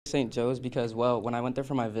St. Joe's because, well, when I went there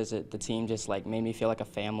for my visit, the team just like made me feel like a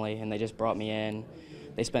family, and they just brought me in.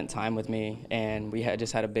 They spent time with me, and we had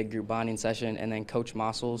a big group bonding session. And then Coach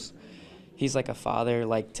Mossels, he's like a father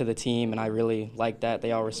like to the team, and I really like that.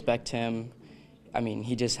 They all respect him. I mean,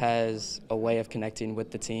 he just has a way of connecting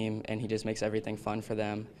with the team, and he just makes everything fun for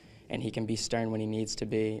them. And he can be stern when he needs to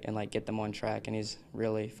be and like get them on track, and he's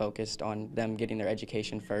really focused on them getting their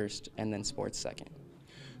education first and then sports second.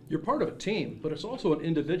 You're part of a team, but it's also an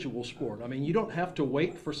individual sport. I mean, you don't have to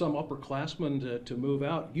wait for some upperclassman to move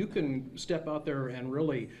out. You can step out there and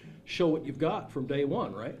really show what you've got from day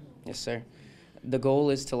one, right? Yes, sir. The goal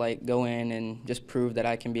is to like go in and just prove that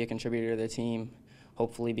I can be a contributor to the team,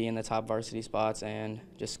 hopefully be in the top varsity spots and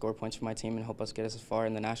just score points for my team and help us get as far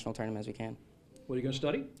in the national tournament as we can. What are you going to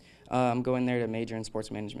study? I'm going there to major in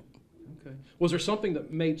sports management. Okay. Was there something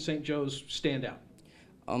that made St. Joe's stand out?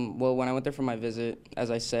 Well, when I went there for my visit, as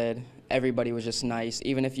I said, everybody was just nice.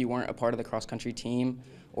 Even if you weren't a part of the cross-country team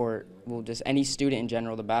or, well, just any student in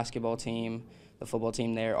general, the basketball team, the football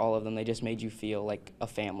team there, all of them, they just made you feel like a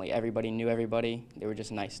family. Everybody knew everybody. They were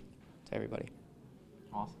just nice to everybody.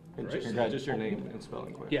 Awesome. Right. Just your name and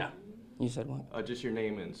spelling quick. Yeah. You said what? Just your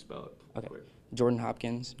name and spell it Okay. quick. Jordan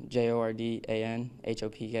Hopkins, JordanHopkins.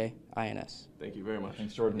 Thank you very much.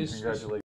 Thanks, Jordan. Congratulations.